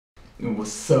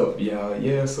What's up, y'all?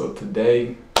 Yeah, so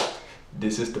today,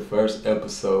 this is the first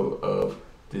episode of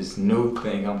this new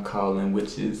thing I'm calling,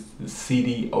 which is the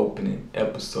CD opening,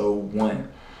 episode 1.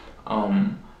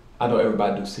 I know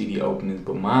everybody do CD openings,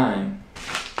 but mine,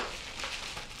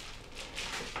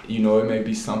 it may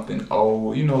be something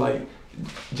old, like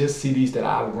just CDs that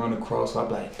I run across. So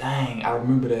I'm like, dang, I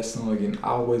remember that song and I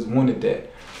always wanted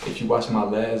that. If you watch my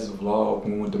last vlog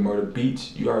when we went to Myrtle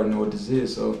Beach, you already know what this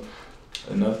is. So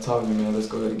enough talking, man. Let's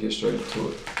go ahead and get straight to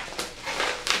it.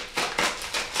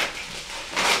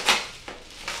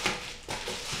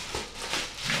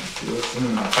 Let's see what's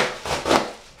in there.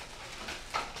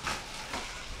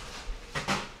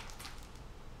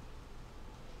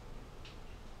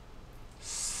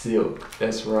 Silk,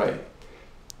 that's right.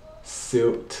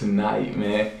 Silk Tonight,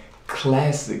 man.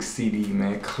 Classic CD,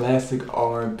 man. Classic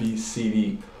R&B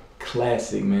CD.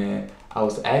 Classic, man. I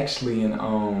was actually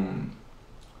in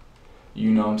you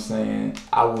know what I'm saying,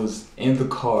 I was in the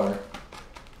car,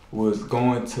 was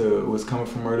coming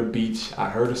from Myrtle Beach. I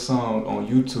heard a song on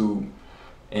YouTube,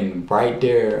 and right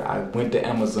there I went to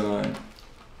Amazon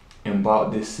and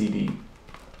bought this CD.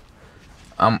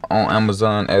 I'm on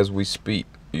Amazon as we speak,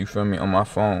 you feel me, on my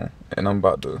phone, and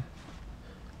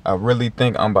I really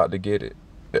think I'm about to get it.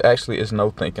 Actually, it's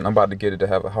no thinking, I'm about to get it to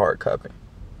have a hard copy.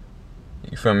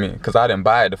 You feel me? Because I didn't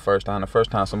buy it the first time. The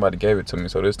first time somebody gave it to me,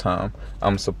 so this time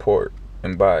I'm support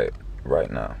and buy it right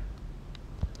now.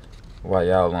 While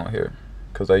y'all on here.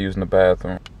 Because I using the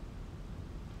bathroom.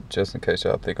 Just in case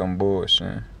y'all think I'm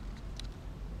bullshitting.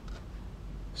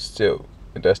 Still,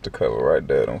 that's the cover right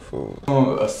there, them fools.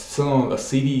 A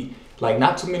CD, like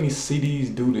not too many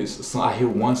CDs do this. So I hear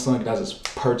one song and I just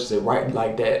purchase it right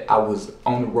like that. I was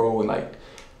on the road and like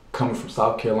coming from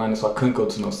South Carolina, so I couldn't go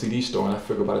to no CD store, and I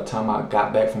figured by the time I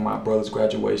got back from my brother's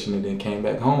graduation and then came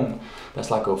back home, that's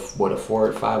like a 4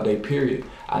 or 5 day period.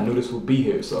 I knew this would be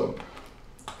here. So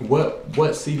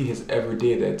what CD has ever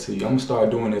did that to you? I'm gonna start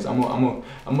doing this. I'm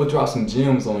gonna drop some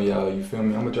gems on y'all, you feel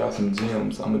me? I'm gonna drop some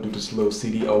gems. I'm gonna do this little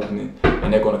CD opening,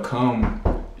 and they're gonna come,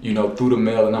 through the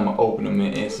mail, and I'm gonna open them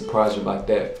and surprise you like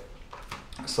that.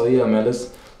 So yeah, man,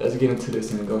 let's get into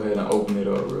this and go ahead and open it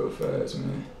up real fast,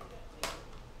 man.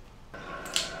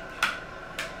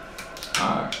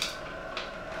 Alright.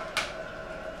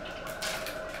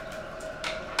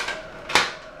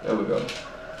 There we go.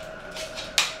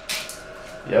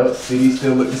 Yep, CD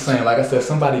still look the same. Like I said,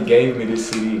 somebody gave me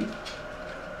this CD.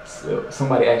 So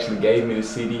somebody actually gave me the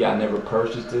CD. I never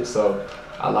purchased it, so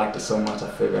I liked it so much I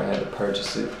figured I had to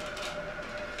purchase it.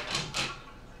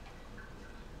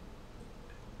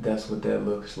 That's what that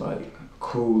looks like.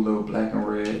 Cool little black and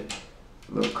red,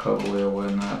 little coverway or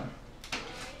whatnot.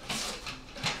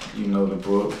 You know the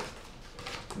book.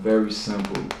 Very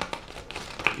simple.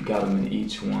 You got them in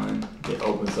each one. It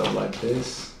opens up like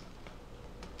this.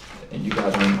 And you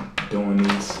got them doing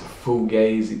these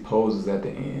fugazi poses at the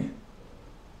end.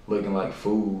 Looking like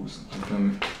fools. You feel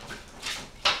me?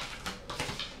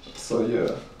 So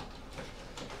yeah.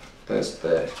 That's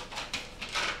that.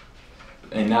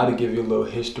 And now to give you a little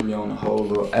history on the whole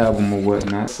little album or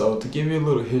whatnot. So to give you a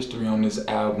little history on this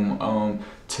album,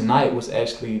 Tonight was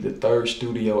actually the 3rd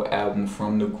studio album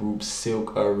from the group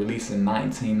Silk, released in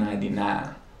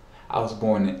 1999. I was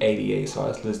born in '88, so I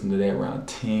was listening to that around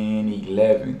 10,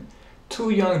 11. Too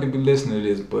young to be listening to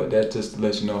this, but that just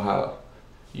lets you know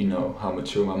how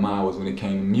mature my mind was when it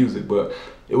came to music. But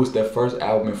it was their first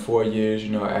album in 4 years,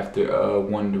 after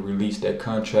wanting to release that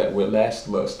contract with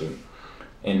Lackluster.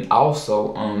 And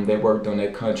also, they worked on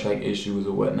their contract issues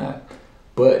or whatnot.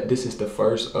 But this is the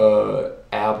first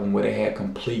album where they had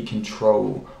complete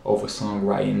control over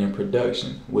songwriting and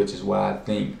production, which is why I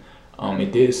think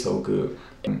it did so good.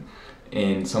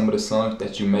 And some of the songs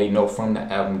that you may know from the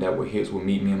album that were hits were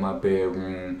Meet Me in My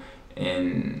Bedroom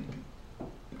and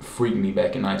Freak Me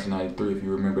back in 1993, if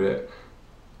you remember that.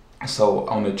 So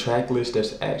on the track list,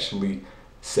 there's actually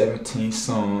 17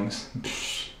 songs.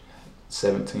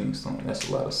 17 songs, that's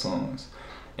a lot of songs.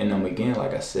 And again,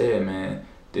 like I said, man,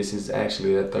 this is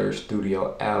actually their 3rd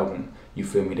studio album. You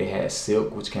feel me? They had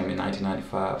Silk, which came in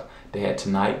 1995. They had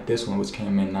Tonight, this one, which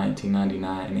came in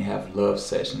 1999. And they have Love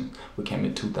Session, which came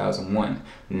in 2001.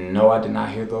 No, I did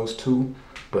not hear those two.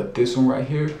 But this one right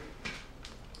here,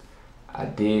 I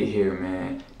did hear,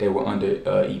 man. They were under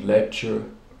Elektra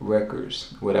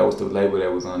Records. Well, that was the label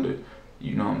that was under.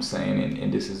 You know what I'm saying?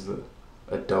 And this is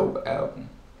a dope album.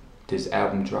 This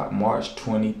album dropped March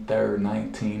 23rd,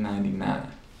 1999.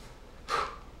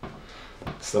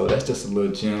 So that's just a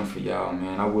little gem for y'all,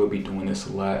 man. I will be doing this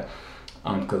a lot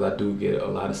because I do get a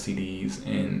lot of CDs,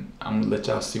 and I'm gonna let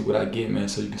y'all see what I get, man,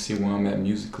 so you can see where I'm at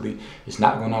musically. It's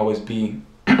not gonna always be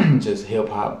just hip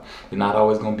hop. You're not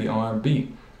always gonna be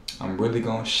R&B. I'm really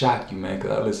gonna shock you, man,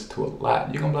 because I listen to a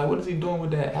lot. You're gonna be like, what is he doing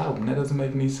with that album? That doesn't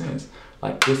make any sense.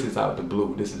 Like, this is out the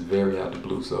blue. This is very out the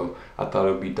blue. So I thought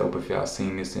it would be dope if y'all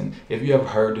seen this. And if you ever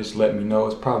heard this, let me know.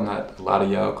 It's probably not a lot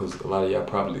of y'all, because a lot of y'all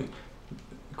probably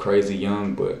crazy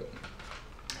young, but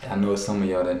I know some of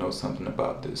y'all that know something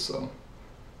about this. So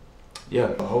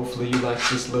yeah, hopefully you like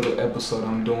this little episode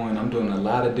I'm doing. I'm doing a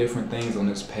lot of different things on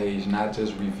this page, not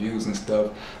just reviews and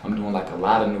stuff. I'm doing like a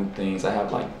lot of new things. I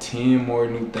have like 10 more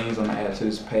new things I'm gonna add to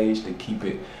this page to keep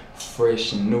it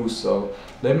fresh and new. So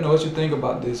let me know what you think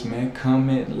about this, man.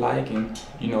 Comment, like, and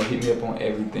you know, hit me up on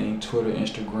everything. Twitter,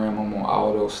 Instagram, I'm on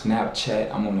all those. Snapchat,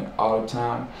 I'm on it all the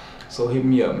time. So hit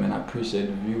me up, man. I appreciate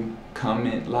the view.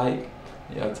 Comment, like.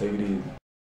 Y'all take it easy.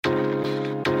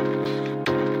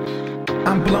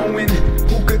 I'm blowing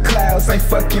hookah clouds, ain't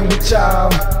fucking with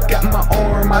y'all. Got my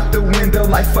arm out the window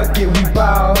like fuck it, we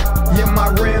ball. Yeah, my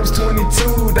rims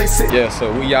 22, they sit. Yeah,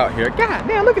 so we out here. God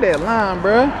damn, look at that line,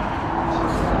 bruh.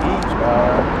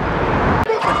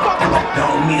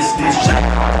 Don't miss this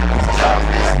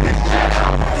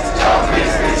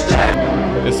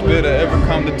If Spitter ever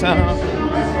come to town,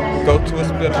 go to a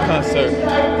Spitter concert.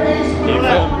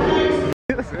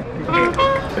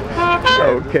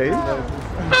 Okay.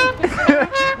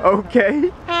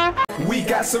 Okay. We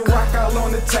got some rock all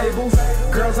on the table,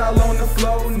 girls all on the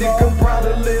floor. Nigga brought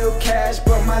a little cash,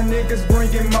 but my niggas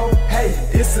bringing more. Hey,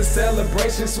 it's a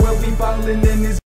celebration, swear we ballin' in this.